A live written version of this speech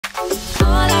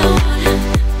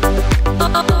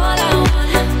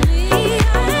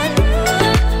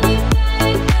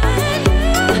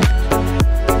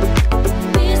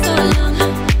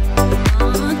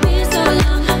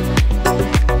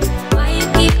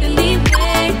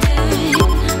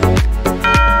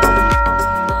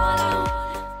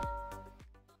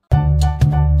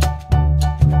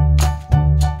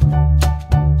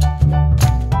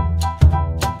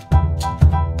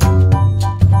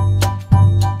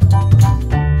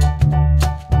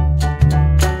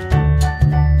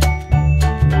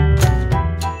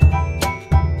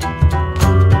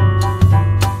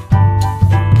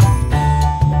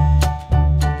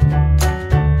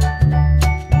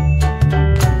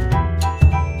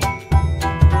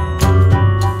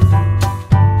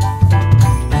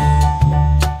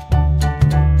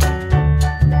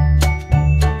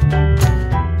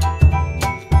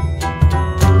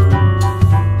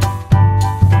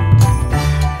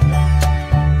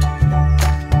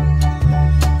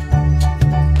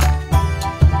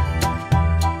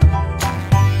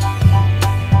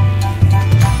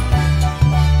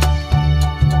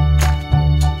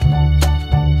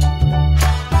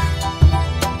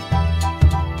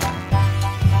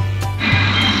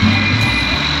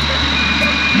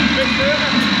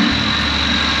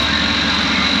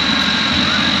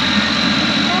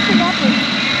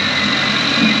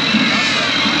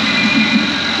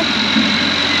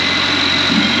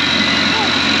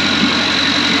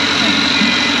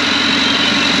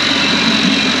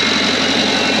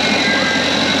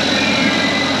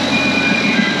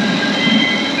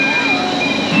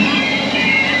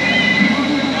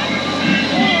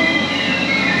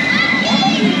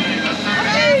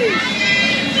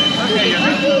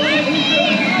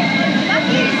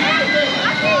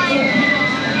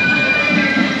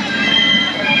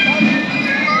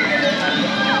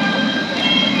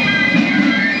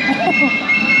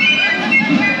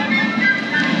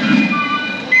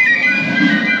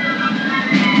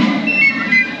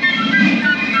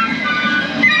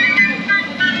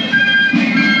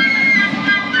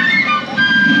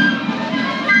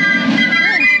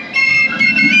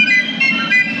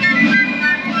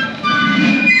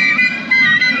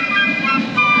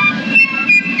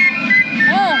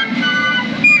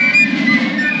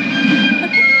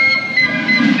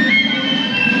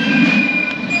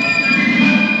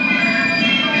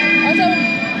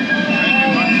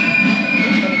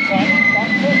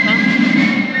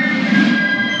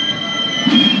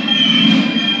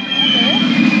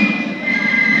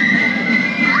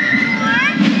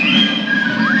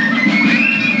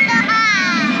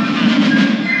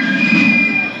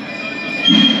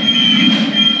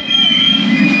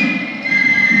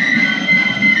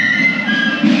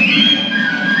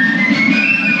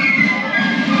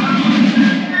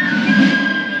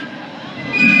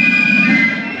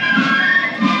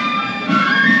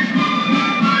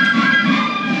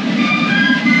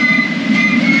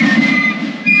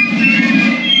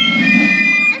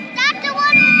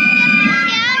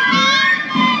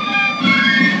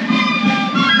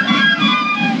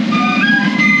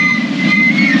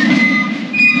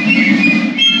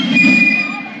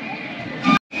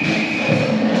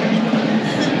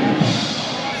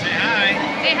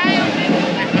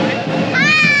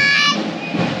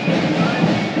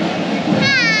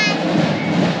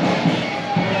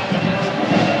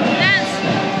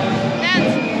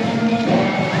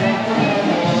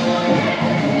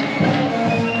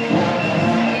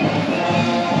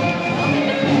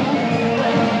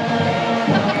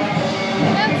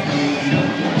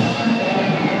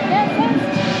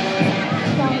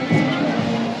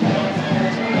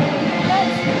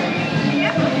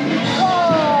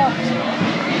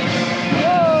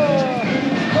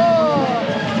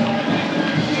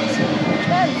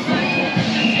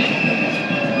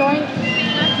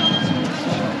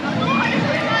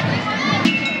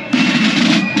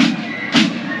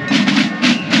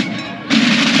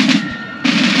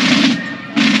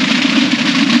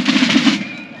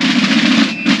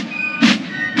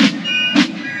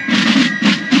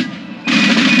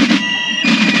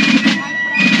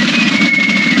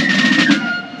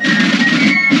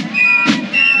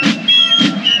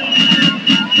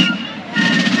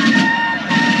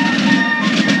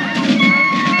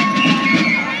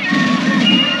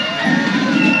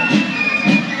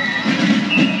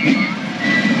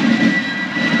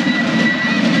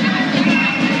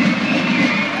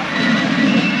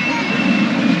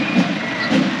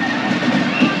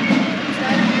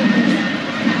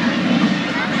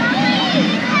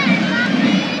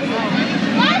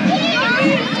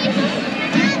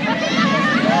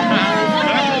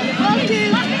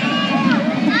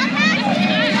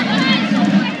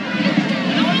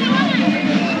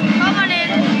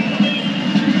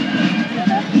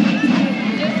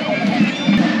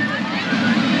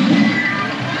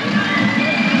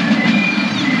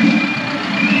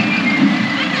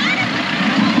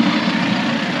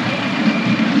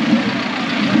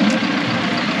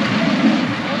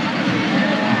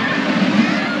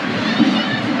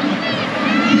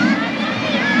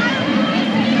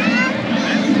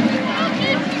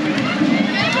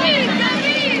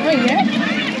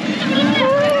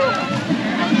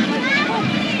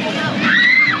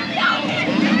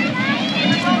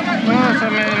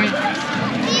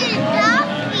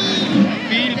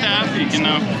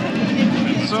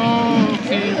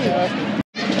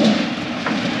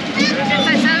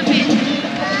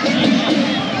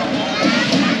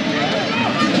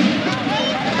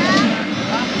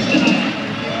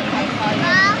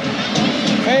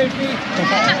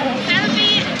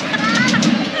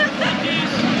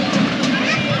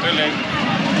leg.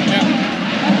 Yeah.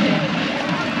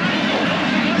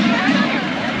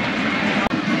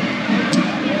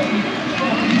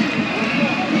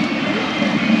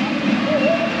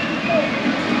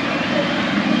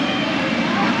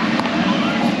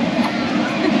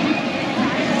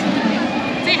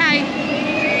 Say hi.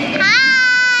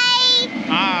 Hi!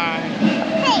 Hi.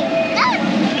 Hey, look!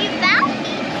 We found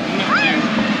me! Look you.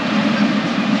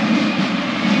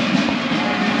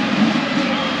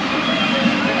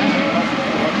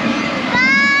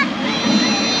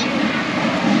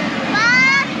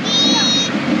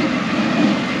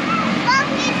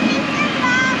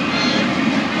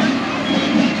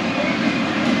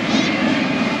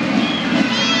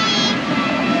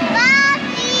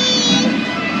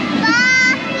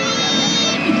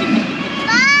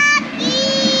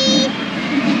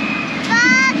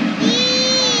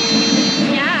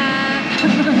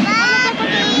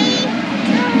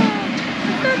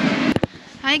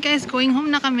 Hi guys, going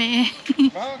home na kami.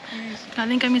 Bakit?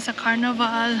 Galing kami sa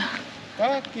carnival.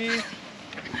 Bakit?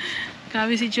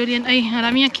 Grabe si Julian. Ay,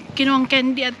 marami niya kinuwang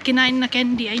candy at kinain na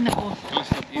candy. Ay, nako. Don't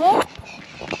stop eating.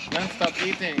 Don't stop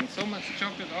eating. So much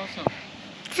chocolate also.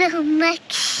 So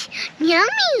much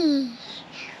yummy!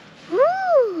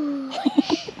 Woo!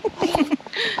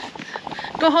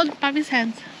 Go hold Papi's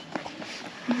hands.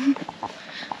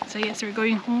 So yes, we're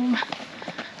going home.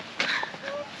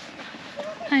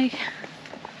 Hi.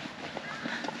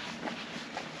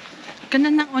 Ganda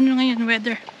ng ano ngayon,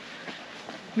 weather.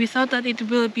 We thought that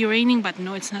it will be raining, but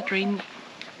no, it's not raining.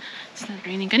 It's not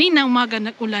raining. Kanina umaga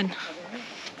nag-ulan.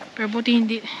 Pero buti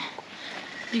hindi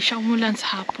siya umulan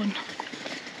sa hapon.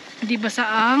 Hindi basa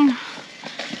ang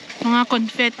mga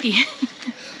confetti.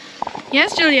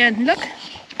 Yes, Julian, look.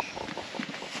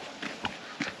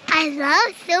 I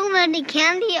love so many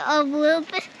candy a little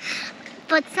bit,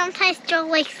 but sometimes they're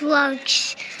like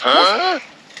slugs. Huh?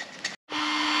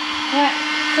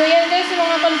 Yeah. So yan guys, yung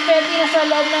mga confetti na sa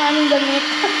loob ng aming damit.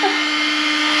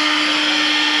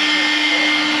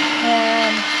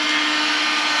 Ayan.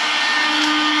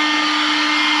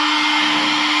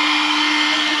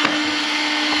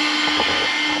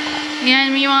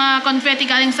 Yan, may mga confetti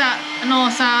galing sa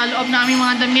sa loob ng aming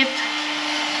mga damit.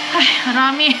 Ay,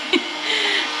 marami.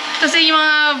 Kasi yung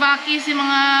mga vakis, yung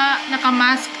mga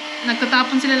nakamask,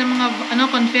 nagtatapon sila ng mga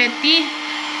confetti.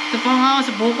 Ito pa nga,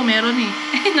 sa buhok ko meron eh.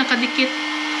 Nakadikit.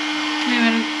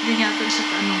 Meron din yata sa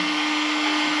ko.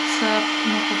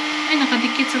 Ay,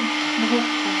 nakadikit sa buhok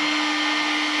ko.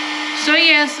 So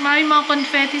yes, may mga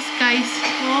confettis guys.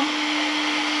 So,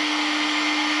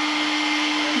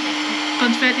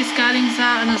 confettis galing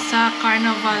sa sa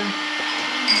carnival.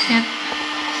 At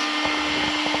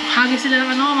hagi sila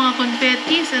ng mga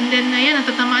confettis, and then ayan,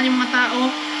 natatamaan yung mga tao.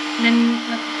 And then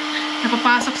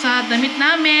napapasok sa damit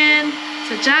namin,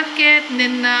 sa jacket, and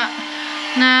then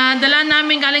nadala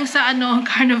namin galing sa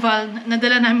carnival,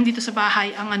 nadala namin dito sa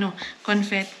bahay ang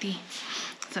confetti.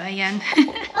 So ayan.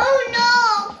 Oh no!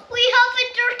 We have a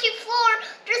dirty floor.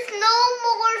 There's no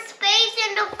more space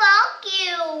in the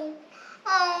vacuum.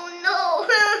 Oh no!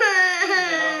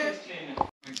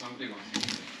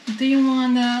 Ito yung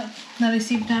mga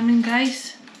na-receive namin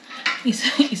guys.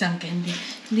 Isang candy.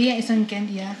 Hindi yan isang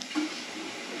candy ha.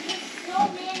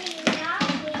 So many now.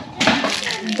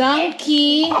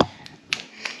 Donkey.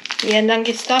 Yan lang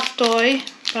stuffed toy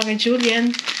para kay Julian.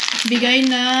 Bigay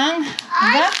ng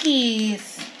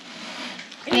Bakis.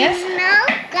 Yes? No,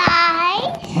 guys.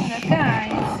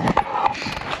 Guys.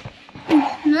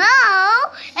 No,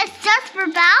 it's just for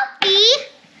Balpi.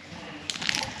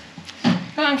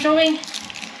 Come, I'm showing.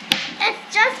 It's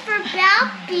just for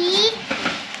Balpi.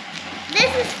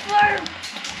 This is for...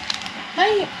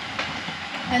 Hi.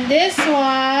 And this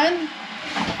one.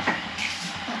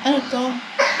 Ano to?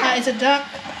 It's a duck.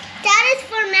 That is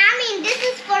for Namin. This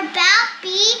is for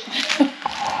Balpi.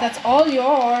 That's all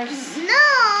yours. No.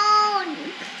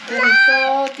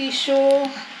 Ito, tissue.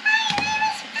 My name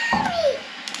is Balpi.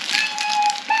 My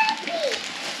name is Balpi.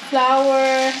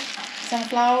 Flower. Isang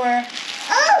flower.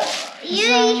 Oh,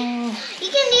 you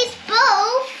can use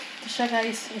both. Ito siya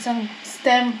guys. Isang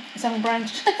stem. Isang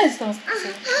branch. isang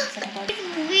branch.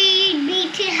 We need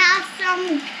to have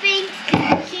some things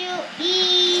to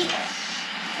eat.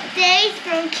 Days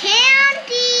from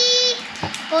candy,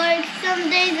 or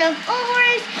some days of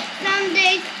orange, some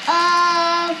days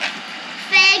of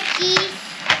fakies,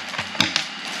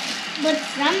 but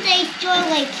some days are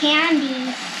like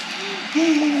candies.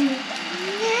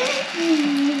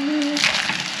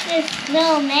 There's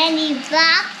so many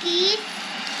blockies.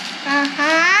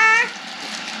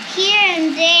 Here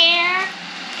and there.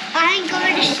 I'm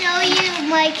going to show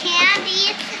you my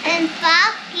candies and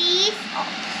flockies.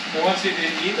 So once you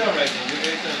did eat already, you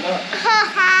ate a lot.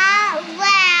 Haha,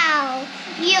 wow.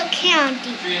 You can't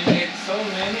eat. You ate so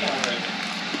many already.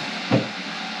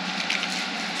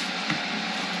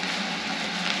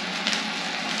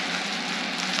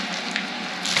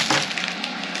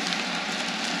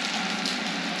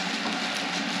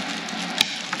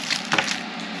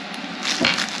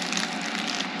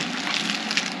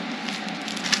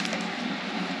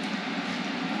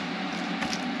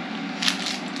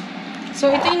 So,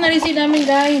 ito yung na-receive namin,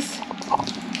 guys.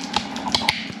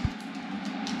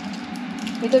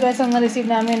 Ito, guys, ang na-receive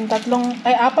namin. 4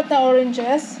 na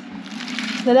oranges.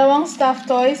 2 stuffed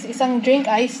toys. 1 drink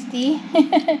iced tea.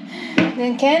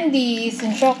 Then, candies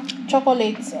and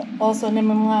chocolates. Also, na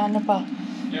mga ano pa.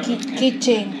 Yeah,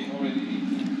 Keychain. already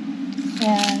eaten.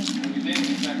 Yan. And we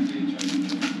didn't exactly try to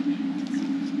do it.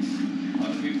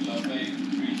 Other people are very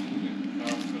treating with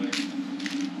carb collection.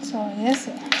 So, yes.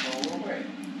 Go away.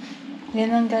 Yan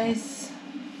lang, guys.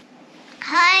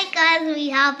 Hi guys, we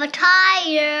have a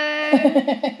tire.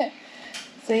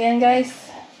 So, yan, guys.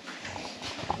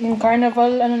 Yung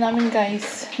carnival, ano namin,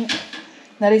 guys.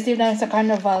 Na-receive namin sa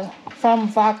carnival. From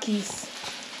Vakis.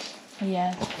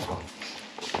 Ayan.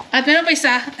 At meron pa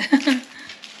isa.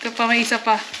 Ito pa, may isa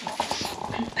pa.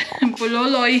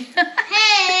 Buloloy.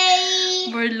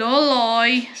 Hey,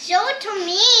 Buloloy. show it to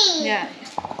me. Yeah.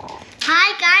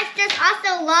 Hi guys, there's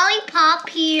also lollipop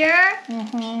here.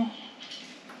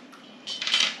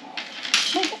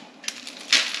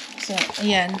 So,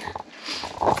 ayan.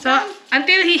 So,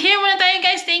 until here muna tayo,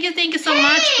 guys. Thank you so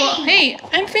much po. Hey,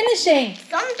 I'm finishing.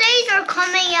 Some days are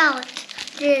coming out.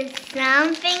 There's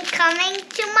something coming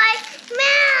to my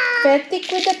mouth. Fetik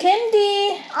with the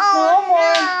candy. Oh No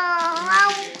more. no.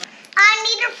 I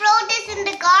need to throw this in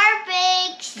the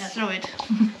garbage. Yeah, throw it.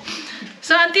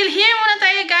 So, until here muna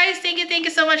tayo, guys. Thank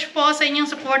you so much po sa inyong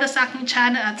support sa aking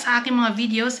channel at sa aking mga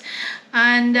videos.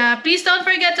 And please don't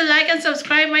forget to like and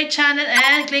subscribe my channel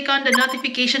and click on the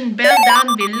notification bell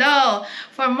down below.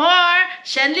 For more,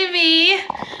 Shenli V,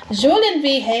 Julien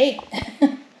V, hey,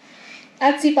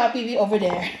 at si Papi V over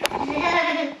there.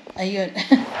 Ayun.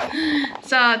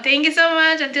 So, thank you so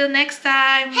much. Until next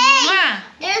time. Hey, Mwah!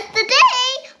 there's the day.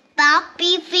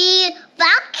 Papi fear,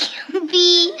 vacuum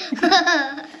bee.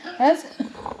 That's,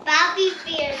 Papi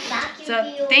fear, vacuum so,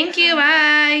 bee. thank you.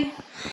 Bye.